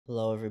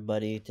Hello,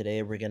 everybody.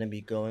 Today we're going to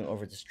be going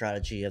over the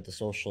strategy of the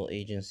social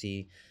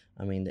agency,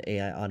 the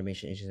AI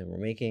automation agency that we're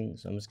making.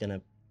 So I'm just going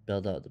to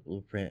build out the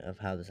blueprint of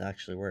how this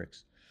actually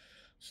works.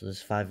 So there's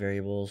 5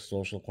 variables: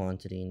 social,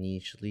 quantity,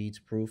 niche, leads,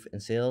 proof,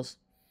 and sales,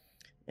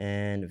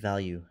 and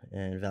value.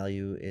 And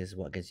value is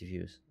what gets you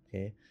views.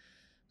 Okay.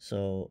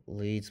 So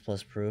leads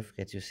plus proof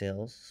gets you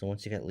sales. So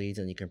once you get leads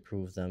and you can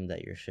prove them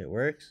that your shit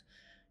works,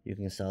 you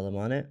can sell them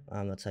on it.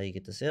 That's how you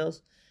get the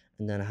sales.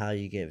 And then how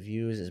you get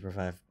views is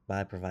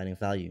by providing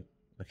value.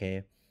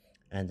 Okay.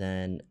 And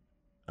then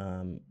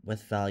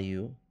with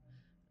value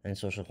and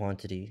social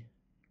quantity,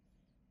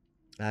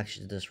 I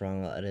actually did this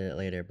wrong. I'll edit it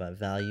later. But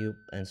value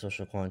and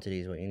social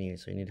quantity is what you need.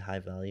 So you need high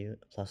value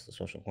plus the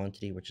social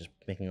quantity, which is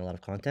making a lot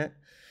of content,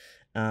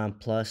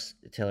 plus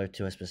tailored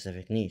to a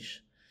specific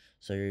niche.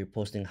 So you're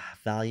posting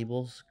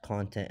valuable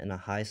content in a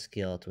high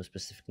scale to a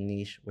specific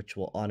niche, which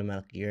will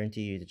automatically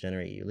guarantee you to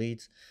generate you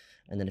leads.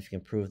 And then if you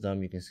can prove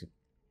them, you can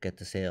get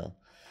the sale.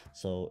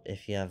 So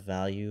if you have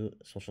value,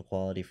 social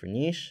quality for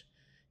niche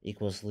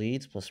equals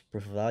leads plus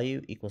proof of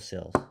value equals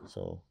sales.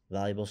 So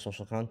valuable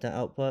social content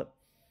output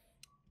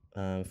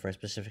for a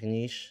specific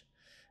niche.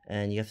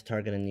 And you have to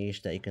target a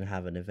niche that you can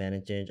have an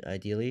advantage in,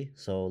 ideally.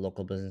 So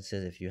local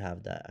businesses, if you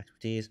have that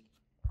expertise,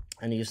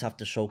 and you just have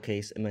to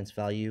showcase immense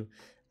value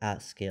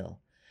at scale.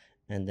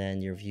 And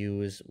then your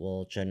views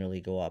will generally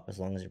go up as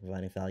long as you're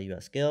providing value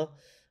at scale.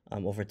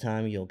 Over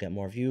time, you'll get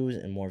more views,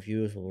 and more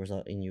views will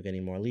result in you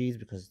getting more leads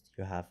because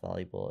you have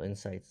valuable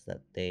insights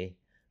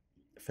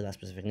for that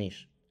specific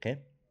niche. Okay.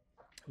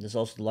 There's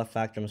also the luck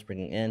factor I'm just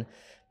bringing in.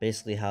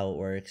 Basically, how it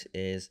works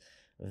is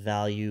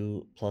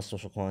value plus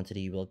social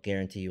quantity will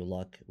guarantee you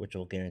luck, which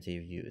will guarantee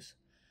you views.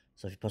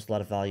 So if you post a lot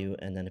of value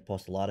and then you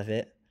post a lot of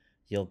it,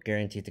 you'll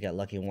guarantee to get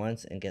lucky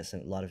once and get a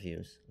lot of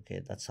views.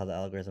 Okay, that's how the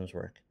algorithms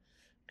work.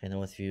 Okay, then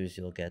with views,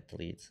 you'll get the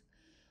leads.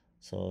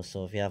 So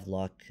if you have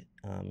luck,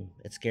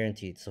 it's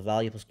guaranteed. So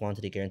value plus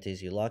quantity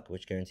guarantees you luck,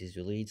 which guarantees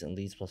you leads, and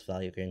leads plus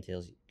value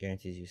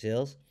guarantees you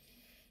sales.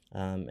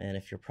 And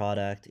if your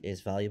product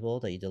is valuable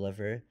that you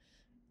deliver,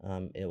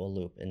 it will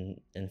loop in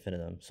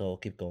infinitum. So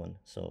keep going.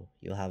 So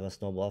you'll have a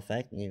snowball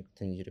effect, and you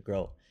continue to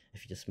grow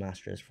if you just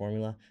master this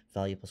formula: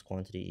 value plus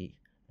quantity,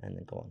 and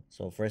then go on.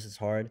 So first it's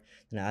hard,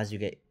 and as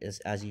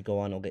you go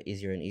on, it'll get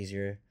easier and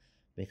easier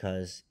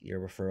because your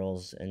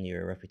referrals and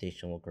your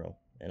reputation will grow,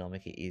 and it'll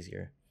make it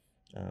easier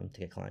to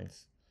get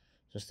clients.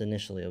 Just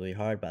initially it'll be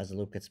hard, but as the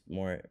loop gets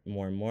more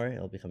and more,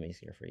 it'll become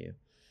easier for you.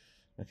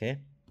 Okay.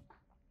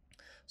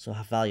 So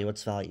value,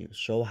 what's value?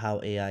 Show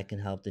how AI can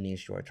help the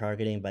niche you are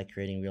targeting by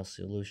creating real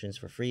solutions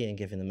for free and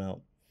giving them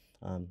out.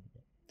 Um,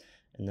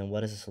 and then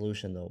what is a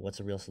solution though? What's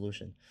a real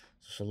solution?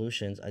 So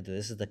solutions,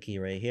 this is the key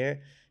right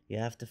here. You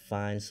have to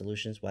find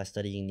solutions by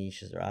studying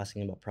niches or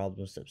asking about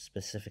problems that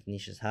specific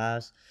niches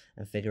has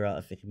and figure out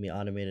if it can be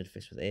automated,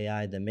 fixed with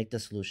AI, then make the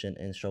solution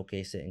and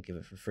showcase it and give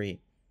it for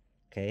free.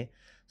 Okay,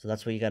 so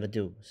that's what you got to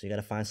do. So you got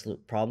to find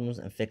problems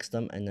and fix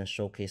them and then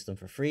showcase them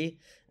for free,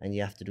 and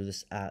you have to do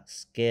this at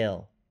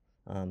scale.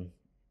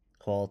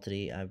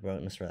 Quality, I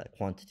wrote that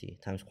quantity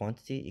times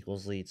quantity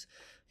equals leads.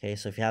 Okay,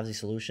 so if you have these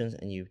solutions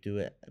and you do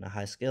it in a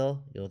high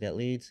scale, you'll get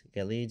leads,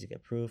 you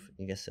get proof,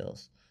 you get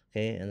sales.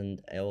 Okay, and then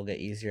it will get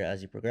easier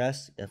as you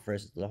progress. At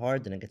first it's a little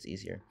hard, then it gets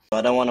easier. So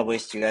I don't want to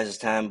waste you guys'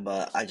 time,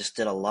 but I just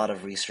did a lot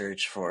of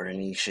research for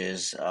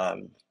niches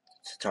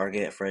to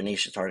target, for a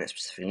niche to target a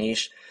specific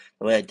niche.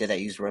 The way I did, I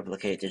used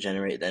Replicate to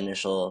generate the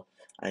initial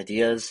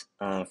ideas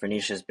for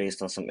niches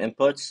based on some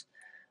inputs.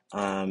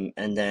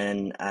 And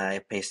then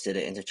I pasted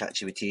it into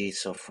ChatGPT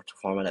to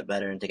format it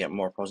better and to get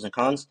more pros and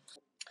cons.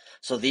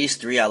 So these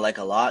three I like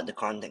a lot: the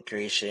content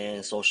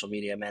creation, social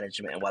media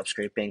management, and web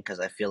scraping, because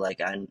I feel like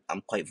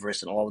I'm quite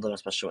versed in all of them,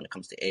 especially when it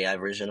comes to AI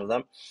version of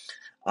them.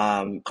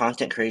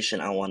 Content creation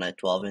I want to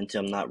delve into.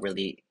 I'm not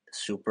really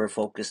super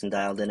focused and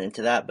dialed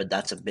into that, but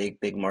that's a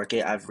big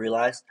market, I've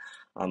realized.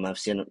 I've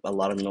seen a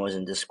lot of noise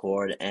in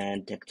Discord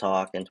and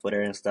TikTok and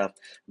Twitter and stuff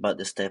about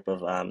this type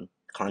of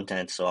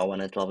content, so I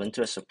want to delve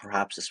into it. So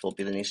perhaps this will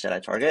be the niche that I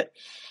target.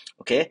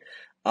 Okay.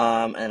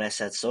 And I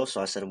said so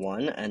I said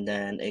one, and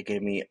then it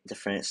gave me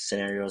different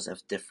scenarios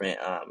of different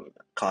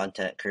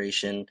content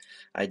creation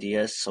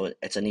ideas. So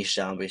it's a niche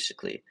down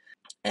basically.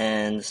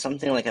 And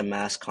something like a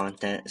mass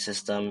content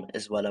system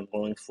is what I'm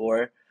going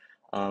for.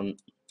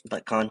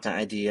 But content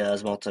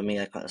ideas,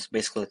 multimedia,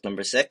 basically like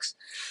number 6.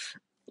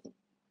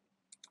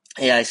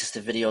 AI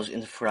assisted videos,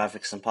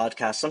 infographics, and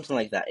podcasts, something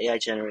like that. AI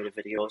generated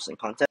videos and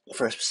content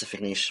for a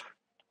specific niche.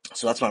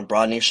 So that's my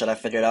broad niche that I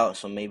figured out.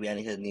 So maybe I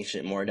need to niche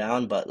it more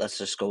down, but let's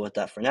just go with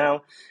that for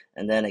now.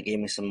 And then it gave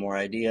me some more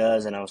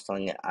ideas, and I was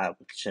telling it I'm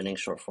shooting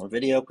short form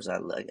video because I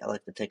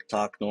like the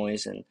TikTok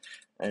noise and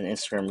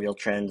Instagram reel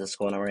trend that's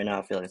going on right now.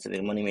 I feel like it's a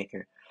big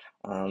moneymaker.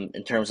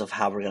 In terms of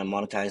how we're gonna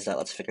monetize that,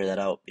 let's figure that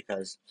out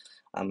because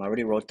I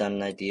already wrote down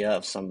an idea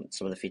of some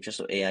of the features.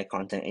 So AI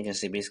content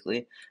agency,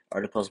 basically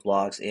articles,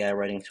 blogs, AI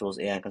writing tools,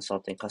 AI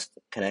consulting,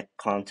 connect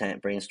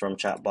content, brainstorm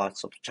chatbots.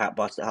 So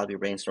chatbots that help you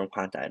brainstorm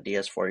content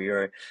ideas for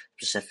your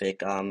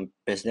specific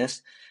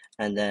business.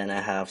 And then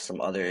I have some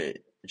other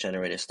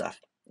generated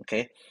stuff.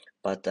 Okay.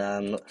 But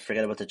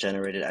forget about the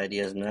generated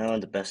ideas now,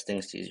 and the best thing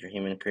is to use your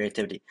human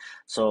creativity.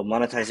 So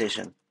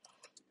monetization,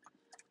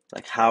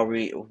 like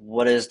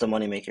what is the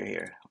moneymaker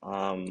here?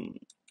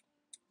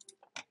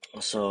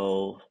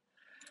 So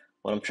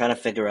what I'm trying to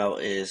figure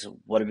out is,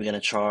 what are we gonna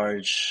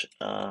charge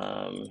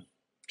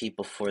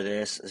people for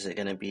this? Is it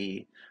gonna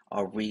be,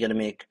 are we gonna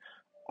make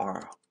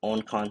our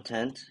own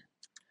content?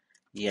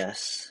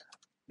 Yes,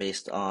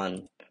 based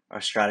on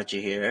our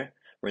strategy here,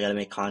 we're gonna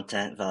make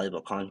content,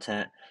 valuable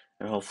content,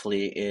 and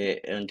hopefully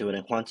and do it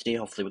in quantity.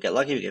 Hopefully we get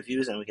lucky, we get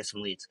views, and we get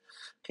some leads.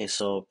 Okay,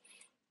 so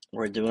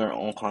we're doing our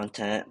own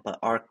content, but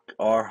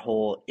our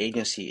whole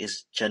agency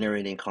is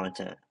generating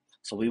content.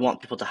 So we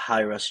want people to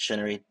hire us to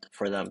generate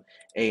for them.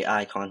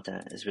 AI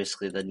content is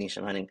basically the niche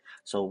I'm hunting.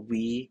 So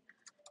we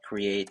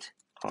create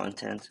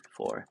content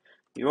for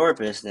your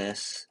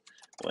business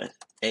with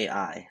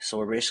AI. So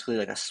we're basically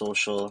like a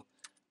social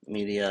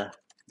media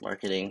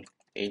marketing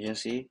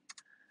agency,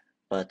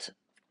 but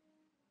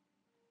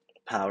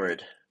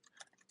powered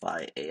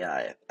by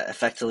AI,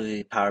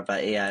 effectively powered by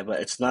AI,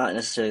 but it's not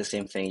necessarily the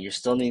same thing. You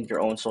still need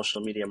your own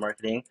social media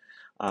marketing.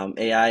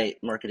 AI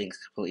marketing is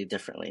completely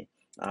differently.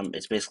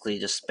 It's basically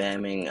just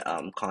spamming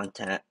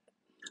content.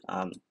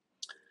 Um,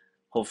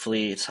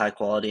 Hopefully, it's high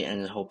quality,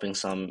 and hoping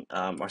some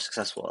are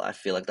successful. I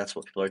feel like that's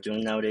what people are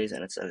doing nowadays,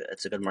 and it's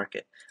a good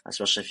market,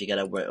 especially if you get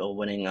a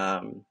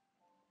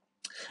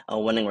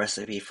winning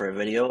recipe for a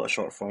video, a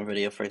short form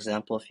video, for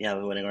example. If you have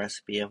a winning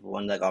recipe of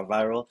one that got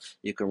viral,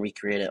 you can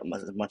recreate it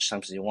as much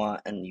times as you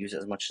want and use it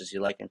as much as you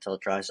like until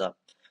it dries up.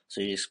 So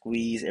you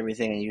squeeze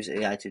everything and use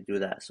AI to do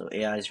that. So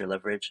AI is your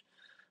leverage.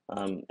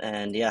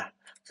 And yeah,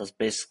 so it's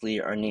basically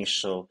our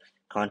niche. So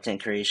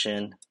content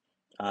creation,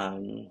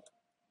 um,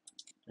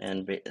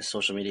 and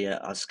social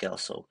media at scale.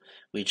 So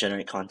we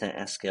generate content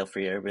at scale for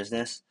your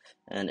business,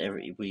 and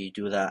we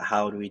do that.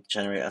 How do we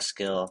generate a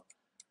scale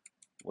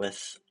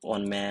with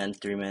one man,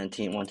 3-man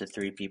team, 1 to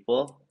 3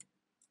 people?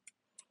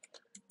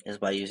 Is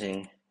by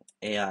using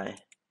AI,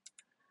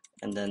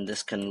 and then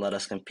this can let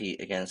us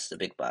compete against the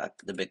big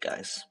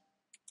guys,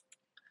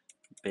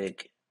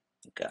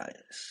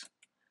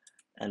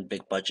 and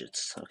big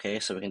budgets. Okay,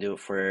 so we can do it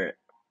for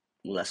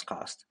less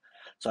cost.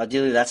 So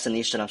ideally, that's the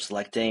niche that I'm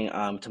selecting.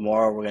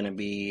 Tomorrow we're going to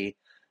be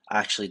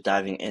actually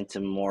diving into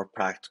more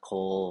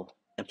practical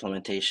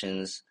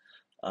implementations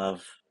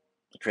of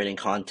creating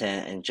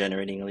content and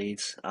generating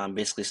leads.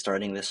 Basically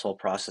starting this whole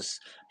process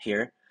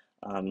here.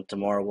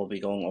 Tomorrow we'll be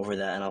going over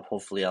that, and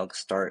hopefully I'll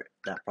start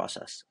that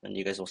process, and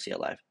you guys will see it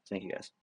live. Thank you guys.